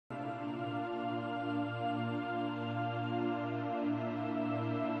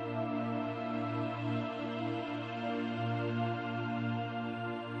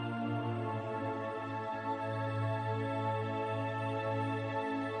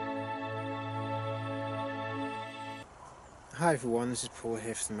Hi everyone, this is Paul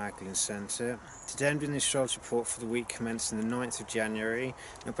here from the Magdalene Centre. Today I'm doing the astrology report for the week commencing the 9th of January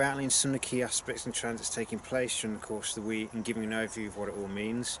and battling some of the key aspects and transits taking place during the course of the week and giving an overview of what it all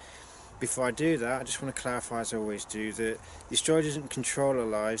means. Before I do that, I just want to clarify, as I always do, that the astrology doesn't control our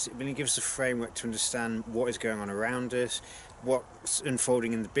lives. It really gives us a framework to understand what is going on around us, what's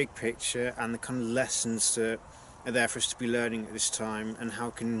unfolding in the big picture, and the kind of lessons that are there for us to be learning at this time, and how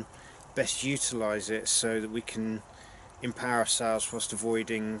we can best utilise it so that we can empower ourselves whilst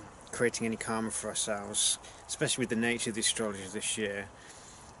avoiding creating any karma for ourselves, especially with the nature of the astrology this year.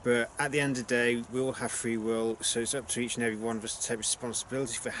 But at the end of the day, we all have free will, so it's up to each and every one of us to take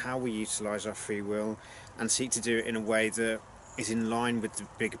responsibility for how we utilise our free will and seek to do it in a way that is in line with the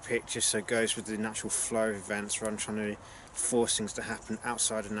bigger picture, so it goes with the natural flow of events rather than trying to force things to happen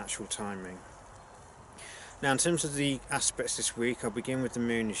outside of natural timing. Now, in terms of the aspects this week, I'll begin with the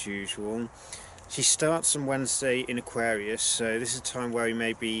moon as usual. She starts on Wednesday in Aquarius, so this is a time where we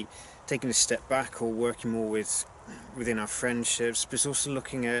may be taking a step back or working more within our friendships, but it's also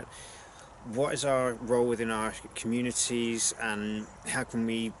looking at what is our role within our communities and how can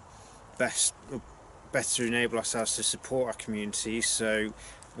we better enable ourselves to support our communities. So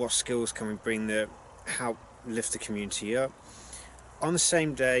what skills can we bring that help lift the community up. On the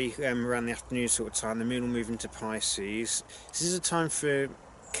same day, around the afternoon sort of time, the moon will move into Pisces. This is a time for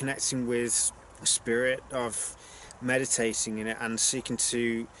connecting with spirit, of meditating in it and seeking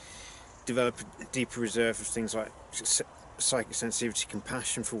to develop a deeper reserve of things like psychic sensitivity,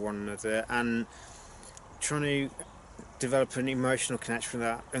 compassion for one another, and trying to develop an emotional connection with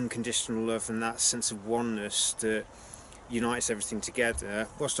that unconditional love and that sense of oneness that unites everything together,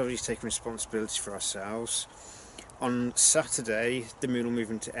 whilst obviously taking responsibility for ourselves. On Saturday, the moon will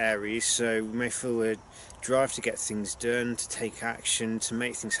move into Aries, so we may feel a drive to get things done, to take action, to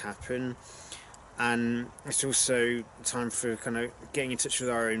make things happen. And it's also time for kind of getting in touch with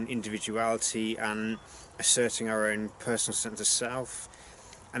our own individuality and asserting our own personal sense of self.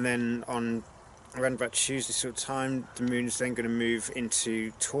 And then on around about Tuesday sort of time, the moon is then going to move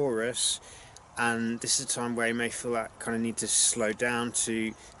into Taurus, and this is a time where you may feel that kind of need to slow down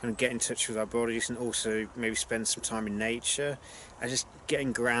to kind of get in touch with our bodies and also maybe spend some time in nature and just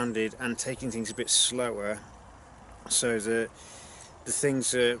getting grounded and taking things a bit slower, so that the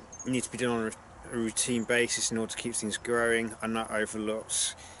things that need to be done on a routine basis in order to keep things growing are not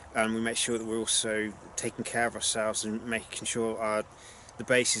overlooked, and we make sure that we're also taking care of ourselves and making sure the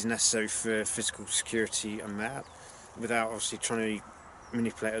bases necessary for physical security are met without obviously trying to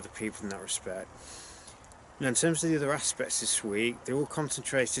manipulate other people in that respect. Now, in terms of the other aspects this week, they're all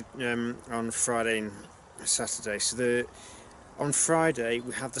concentrated on Friday and Saturday. So on Friday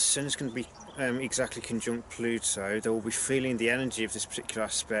we have the Sun is going to be exactly conjunct Pluto. They will be feeling the energy of this particular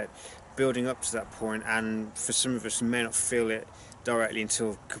aspect building up to that point, and for some of us we may not feel it directly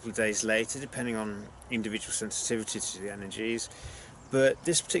until a couple of days later, depending on individual sensitivity to the energies. But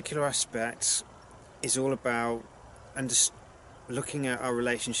this particular aspect is all about looking at our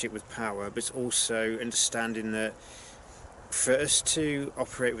relationship with power, but it's also understanding that for us to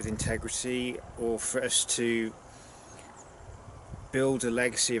operate with integrity, or for us to build a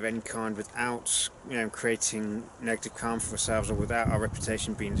legacy of any kind without creating negative karma for ourselves or without our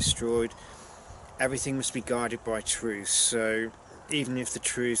reputation being destroyed, everything must be guided by truth. So even if the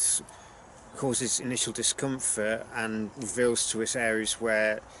truth causes initial discomfort and reveals to us areas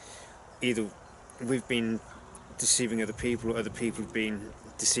where either we've been deceiving other people or other people have been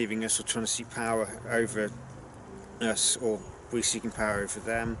deceiving us or trying to seek power over us, or we're seeking power over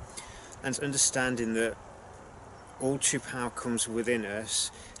them, and understanding that all true power comes within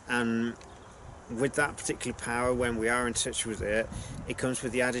us, and with that particular power, when we are in touch with it, it comes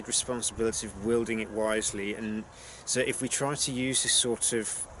with the added responsibility of wielding it wisely. And so if we try to use this sort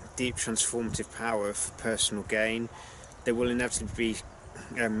of deep transformative power for personal gain, there will inevitably be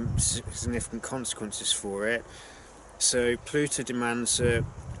significant consequences for it. So Pluto demands that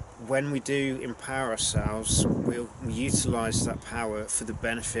when we do empower ourselves, we'll utilise that power for the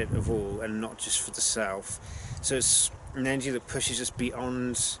benefit of all and not just for the self. So it's an energy that pushes us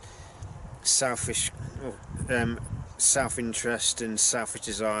beyond selfish, self-interest and selfish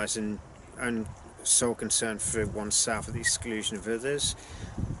desires and sole concern for oneself at the exclusion of others.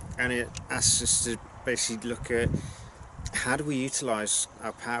 And it asks us to basically look at how do we utilise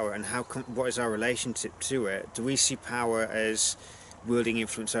our power, and what is our relationship to it? Do we see power as wielding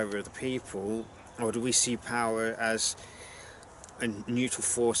influence over other people, or do we see power as a neutral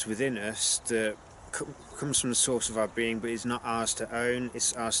force within us that comes from the source of our being but is not ours to own,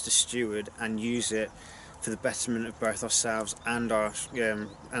 it's ours to steward and use it for the betterment of both ourselves and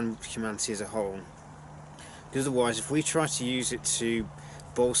and humanity as a whole? Because otherwise, if we try to use it to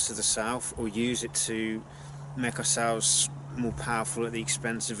bolster the South or use it to make ourselves more powerful at the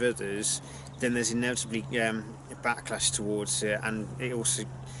expense of others, then there's inevitably a backlash towards it, and it also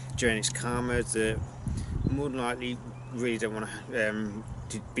generates karma that more than likely really don't want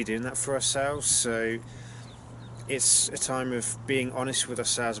to be doing that for ourselves. So it's a time of being honest with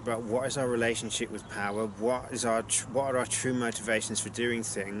ourselves about what is our relationship with power, what are our true motivations for doing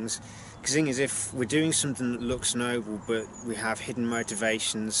things. Because the thing is, if we're doing something that looks noble but we have hidden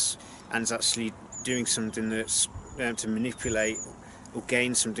motivations and it's actually doing something that's to manipulate or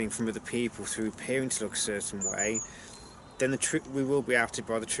gain something from other people through appearing to look a certain way, then we will be outed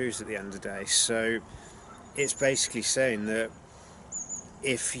by the truth at the end of the day. So it's basically saying that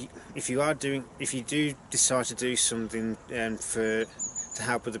if you do decide to do something to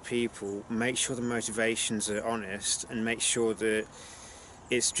help other people, make sure the motivations are honest and make sure that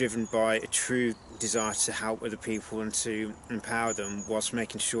it's driven by a true desire to help other people and to empower them, whilst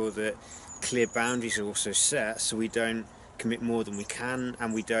making sure that clear boundaries are also set so we don't commit more than we can,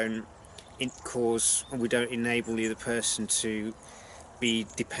 and we don't enable the other person to be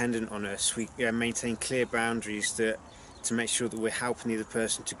dependent on us. We maintain clear boundaries to make sure that we're helping the other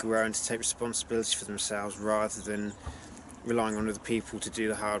person to grow and to take responsibility for themselves rather than relying on other people to do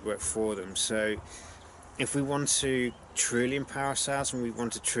the hard work for them. So if we want to truly empower ourselves and we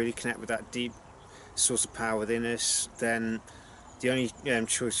want to truly connect with that deep source of power within us, then the only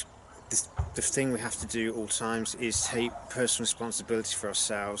choice, the thing we have to do at all times is take personal responsibility for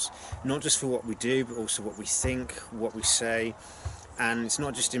ourselves, not just for what we do but also what we think, what we say. And it's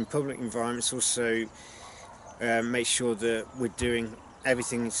not just in public environments, also make sure that we're doing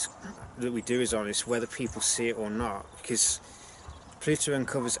everything that we do is honest, whether people see it or not, because Pluto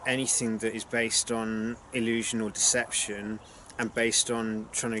uncovers anything that is based on illusion or deception and based on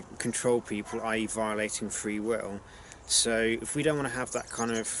trying to control people, i.e. violating free will. So if we don't want to have that kind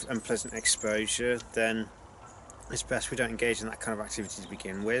of unpleasant exposure, then it's best we don't engage in that kind of activity to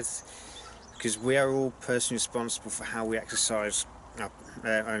begin with, because we are all personally responsible for how we exercise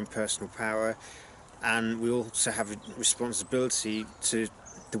our own personal power, and we also have a responsibility to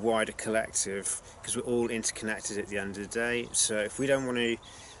the wider collective, because we're all interconnected at the end of the day. So if we don't want to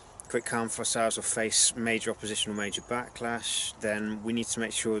create karma for ourselves or face major opposition or major backlash, then we need to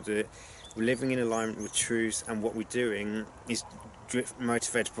make sure that we're living in alignment with truth, and what we're doing is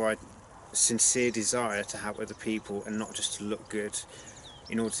motivated by sincere desire to help other people and not just to look good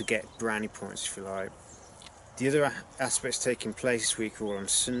in order to get brownie points, if you like. The other aspects taking place this week are all on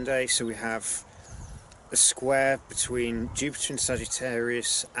Sunday. So we have a square between Jupiter in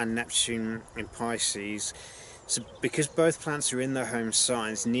Sagittarius and Neptune in Pisces. So because both planets are in their home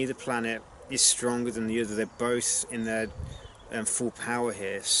signs, neither planet is stronger than the other. They're both in their full power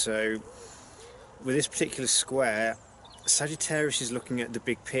here. So with this particular square, Sagittarius is looking at the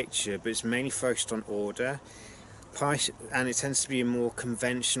big picture, but it's mainly focused on order. And it tends to be a more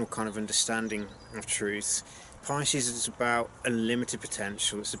conventional kind of understanding of truth. Pisces is about unlimited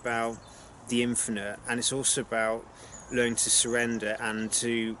potential. It's about the infinite, and it's also about learning to surrender and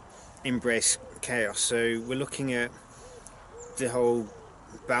to embrace chaos. So we're looking at the whole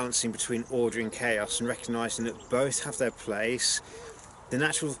balancing between order and chaos and recognizing that both have their place.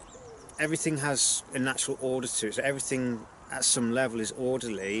 Everything has a natural order to it, so everything at some level is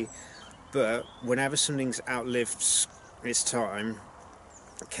orderly, but whenever something's outlived its time,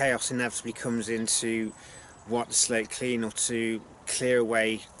 chaos inevitably comes in to wipe the slate clean or to clear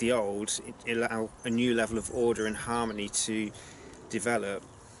away the old, allow a new level of order and harmony to develop.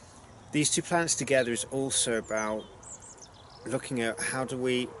 These two planets together is also about looking at how do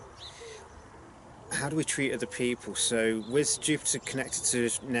we treat other people. So with Jupiter connected to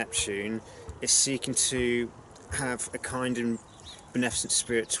Neptune, it's seeking to have a kind and beneficent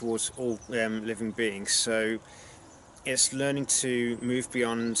spirit towards all living beings. So it's learning to move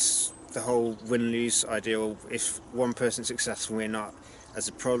beyond the whole win-lose ideal. If one person's successful, we're not as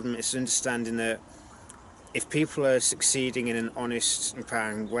a problem. It's understanding that if people are succeeding in an honest,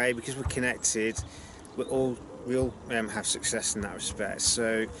 empowering way, because we're connected, we all have success in that respect.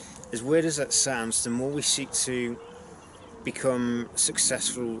 So as weird as that sounds, the more we seek to become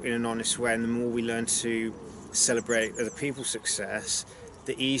successful in an honest way, and the more we learn to celebrate other people's success,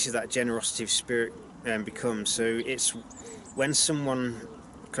 the easier that generosity of spirit becomes. So it's when someone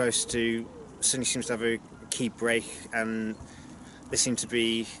close to suddenly seems to have a key break and they seem to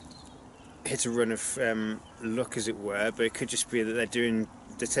be hit a run of luck, as it were, but it could just be that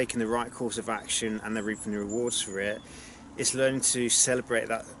they're taking the right course of action and they're reaping the rewards for it. It's learning to celebrate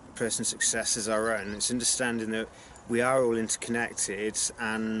that person's success as our own. It's understanding that we are all interconnected,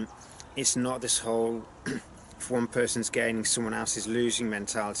 and it's not this whole if one person's gaining, someone else is losing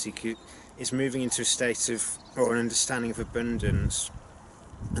mentality. It's moving into a state of, or an understanding of abundance,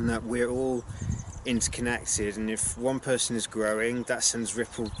 and that we're all interconnected, and if one person is growing, that sends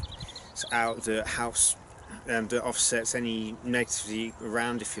ripples out that helps that offsets any negativity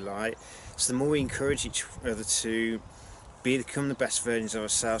around, if you like. So the more we encourage each other to become the best versions of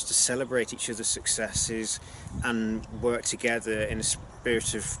ourselves, to celebrate each other's successes and work together in a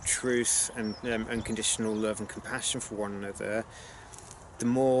spirit of truth and unconditional love and compassion for one another, the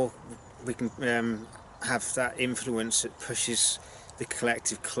more we can have that influence that pushes the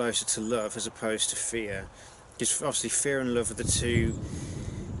collective closer to love as opposed to fear. Because obviously fear and love are the two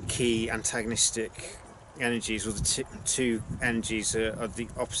key antagonistic energies, or the two energies are the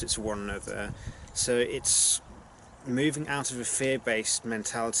opposites of one another. So it's moving out of a fear-based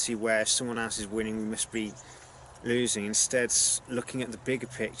mentality where if someone else is winning we must be losing. Instead, looking at the bigger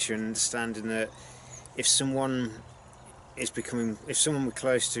picture and understanding that if someone we're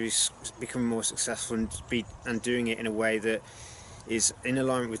close to is becoming more successful and doing it in a way that is in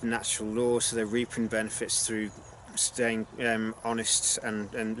alignment with natural laws, so they're reaping benefits through staying honest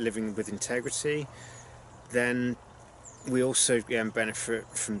and living with integrity, then we also benefit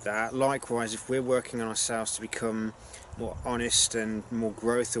from that. Likewise, if we're working on ourselves to become more honest and more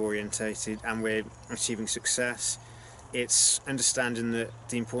growth orientated and we're achieving success, it's understanding that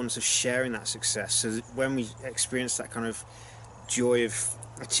the importance of sharing that success, so that when we experience that kind of joy of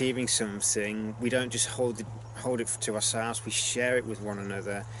achieving something, we don't just hold it to ourselves, we share it with one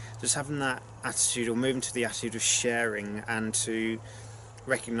another. Just having that attitude, or moving to the attitude of sharing, and to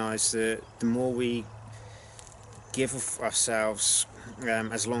recognise that the more we give of ourselves,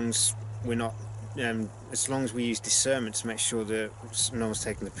 as long as we're not as long as we use discernment to make sure that no one's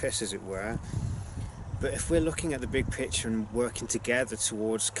taking the piss, as it were. But if we're looking at the big picture and working together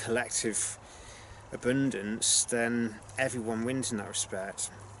towards collective abundance, then everyone wins in that respect.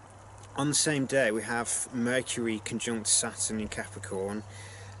 On the same day, we have Mercury conjunct Saturn in Capricorn.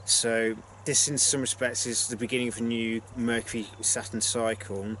 So this, in some respects, is the beginning of a new Mercury-Saturn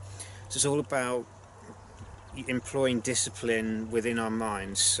cycle. So it's all about employing discipline within our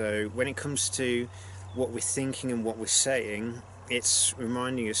minds. So when it comes to what we're thinking and what we're saying, it's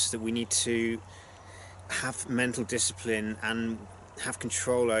reminding us that we need to have mental discipline and have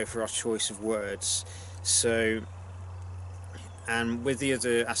control over our choice of words. So, and with the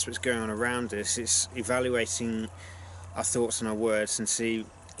other aspects going on around us, it's evaluating our thoughts and our words and see,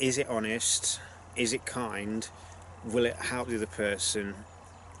 is it honest, is it kind, will it help the other person?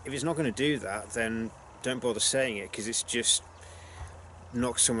 If it's not going to do that, then don't bother saying it, because it's just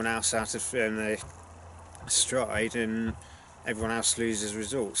knock someone else out of their stride and everyone else loses as a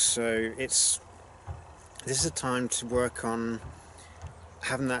result. So this is a time to work on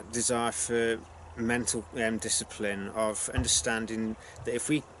having that desire for mental discipline, of understanding that if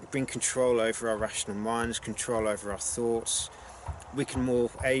we bring control over our rational minds, control over our thoughts, we can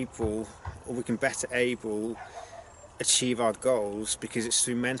better able achieve our goals, because it's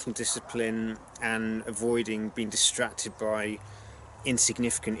through mental discipline and avoiding being distracted by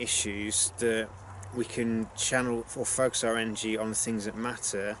insignificant issues that we can channel or focus our energy on the things that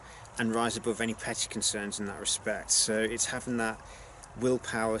matter and rise above any petty concerns in that respect. So it's having that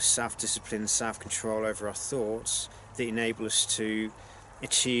willpower, self-discipline, self-control over our thoughts that enable us to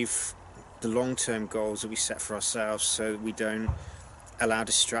achieve the long-term goals that we set for ourselves, so that we don't allow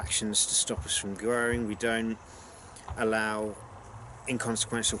distractions to stop us from growing, we don't allow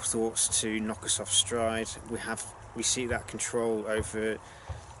inconsequential thoughts to knock us off stride. We seek that control over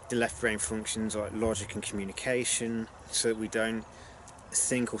the left brain functions like logic and communication, so that we don't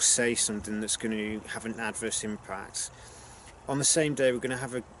think or say something that's going to have an adverse impact. On the same day, we're going to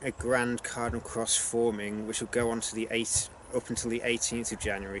have a grand cardinal cross forming, which will go on to up until the 18th of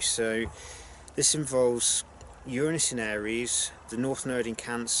January. So this involves Uranus in Aries, the North Node in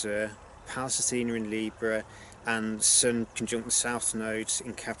Cancer, Pallas Athena in Libra, and Sun conjunct the South Node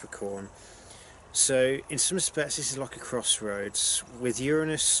in Capricorn. So in some respects this is like a crossroads, with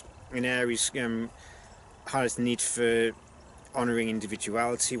Uranus in Aries highlights the need for honouring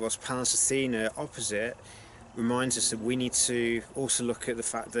individuality, whilst Pallas Athena, opposite, reminds us that we need to also look at the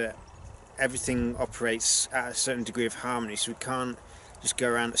fact that everything operates at a certain degree of harmony, so we can't just go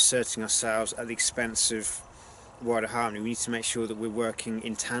around asserting ourselves at the expense of wider harmony. We need to make sure that we're working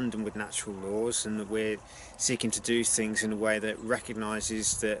in tandem with natural laws, and that we're seeking to do things in a way that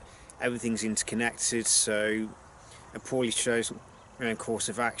recognises that everything's interconnected. So a poorly chosen course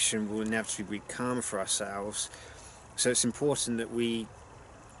of action will inevitably breed karma for ourselves. So it's important that we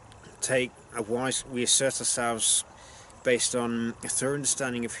assert ourselves based on a thorough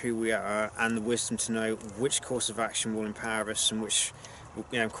understanding of who we are and the wisdom to know which course of action will empower us and which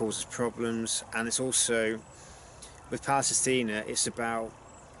will, cause us problems. And it's also, with Pallas Athena, it's about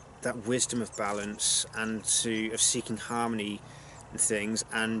that wisdom of balance and of seeking harmony in things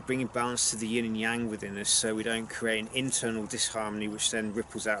and bringing balance to the yin and yang within us, so we don't create an internal disharmony which then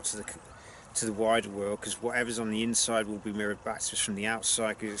ripples out to the wider world, because whatever's on the inside will be mirrored back to us from the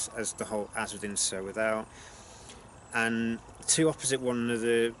outside, because as the whole, as within so without. And two opposite one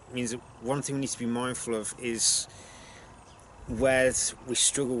another means that one thing we need to be mindful of is where we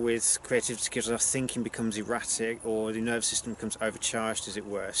struggle with creativity because our thinking becomes erratic or the nervous system becomes overcharged, as it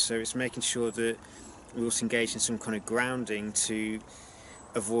were. So it's making sure that we also engage in some kind of grounding to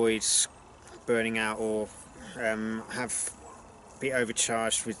avoid burning out or be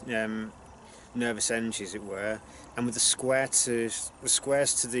overcharged with nervous energy, as it were. And with the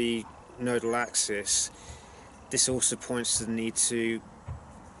squares to the nodal axis, this also points to the need to,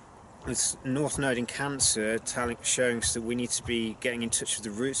 with North Node in Cancer showing us that we need to be getting in touch with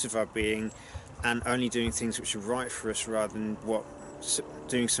the roots of our being and only doing things which are right for us rather than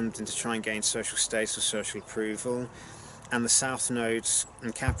doing something to try and gain social status or social approval. And the South Nodes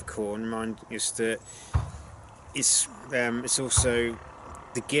in Capricorn remind us that it's also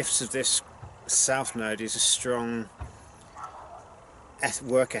the gifts of this South Node is a strong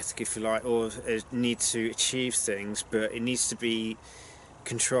work ethic, if you like, or a need to achieve things, but it needs to be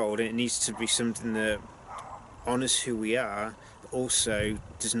controlled, and it needs to be something that honours who we are, but also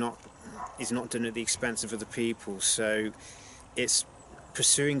is not done at the expense of other people. So it's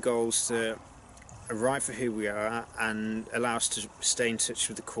pursuing goals that are right for who we are and allow us to stay in touch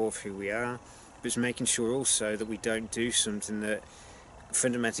with the core of who we are, but it's making sure also that we don't do something that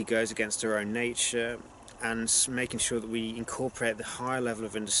fundamentally goes against our own nature, and making sure that we incorporate the higher level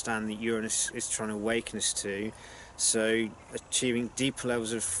of understanding that Uranus is trying to awaken us to. So achieving deeper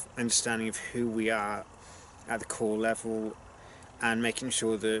levels of understanding of who we are at the core level, and making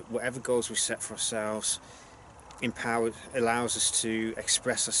sure that whatever goals we set for ourselves allows us to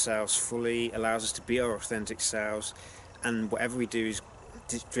express ourselves fully, allows us to be our authentic selves, and whatever we do is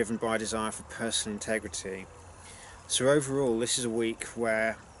driven by a desire for personal integrity. So overall, this is a week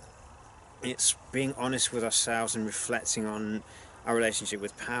where it's being honest with ourselves and reflecting on our relationship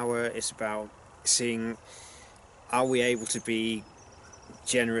with power. It's about seeing, are we able to be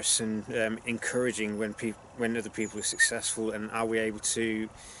generous and encouraging when other people are successful, and are we able to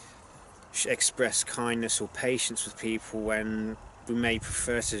express kindness or patience with people when we may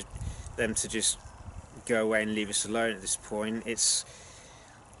prefer them to just go away and leave us alone at this point. It's,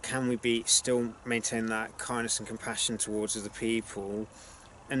 can we still maintain that kindness and compassion towards other people?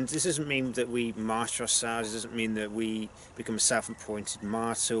 And this doesn't mean that we martyr ourselves, it doesn't mean that we become a self-appointed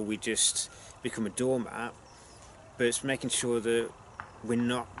martyr, we just become a doormat, but it's making sure that we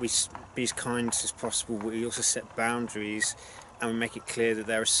be as kind as possible. We also set boundaries, and we make it clear that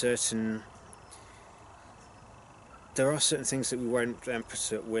there are certain things that we won't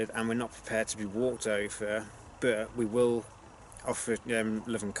put up with, and we're not prepared to be walked over, but we will offer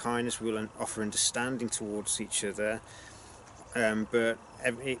love and kindness, we will offer understanding towards each other, but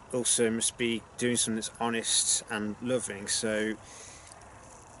it also must be doing something that's honest and loving. So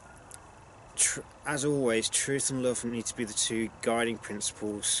as always, truth and love need to be the two guiding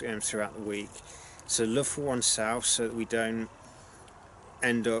principles throughout the week. So love for oneself, so that we don't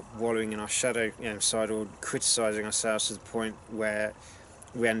end up wallowing in our shadow side or criticising ourselves to the point where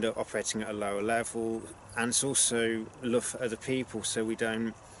we end up operating at a lower level. And it's also love for other people, so we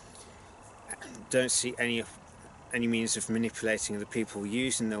don't see any means of manipulating other people,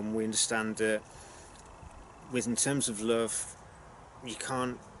 using them. We understand that in terms of love, you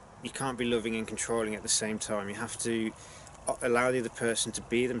can't be loving and controlling at the same time. You have to allow the other person to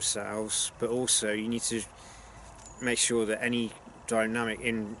be themselves, but also you need to make sure that any dynamic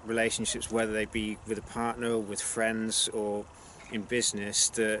in relationships, whether they be with a partner, with friends, or in business,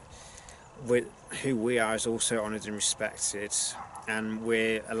 that who we are is also honoured and respected. And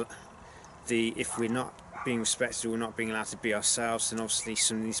if we're not being respected or we're not being allowed to be ourselves, then obviously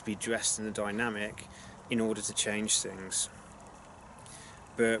something needs to be addressed in the dynamic in order to change things.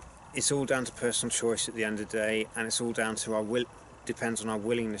 But it's all down to personal choice at the end of the day, and it's all down to depends on our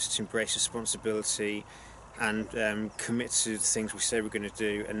willingness to embrace responsibility and commit to the things we say we're going to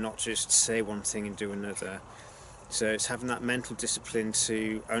do, and not just say one thing and do another. So it's having that mental discipline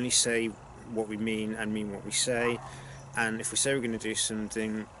to only say what we mean and mean what we say, and if we say we're going to do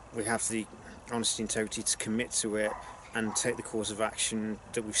something, we have the honesty and integrity to commit to it and take the course of action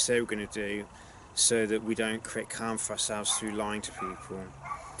that we say we're going to do, so that we don't create harm for ourselves through lying to people.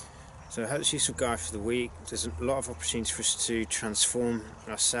 So I hope it's a useful guide for the week. There's a lot of opportunity for us to transform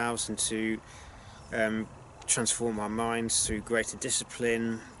ourselves and to transform our minds through greater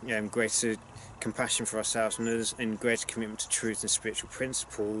discipline, greater compassion for ourselves and others, and greater commitment to truth and spiritual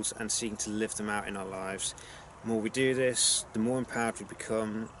principles, and seeking to live them out in our lives. The more we do this, the more empowered we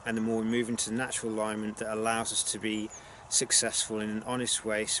become, and the more we move into natural alignment that allows us to be successful in an honest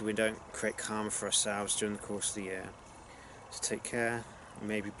way, so we don't create karma for ourselves during the course of the year. So take care, you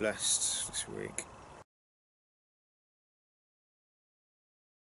may be blessed this week.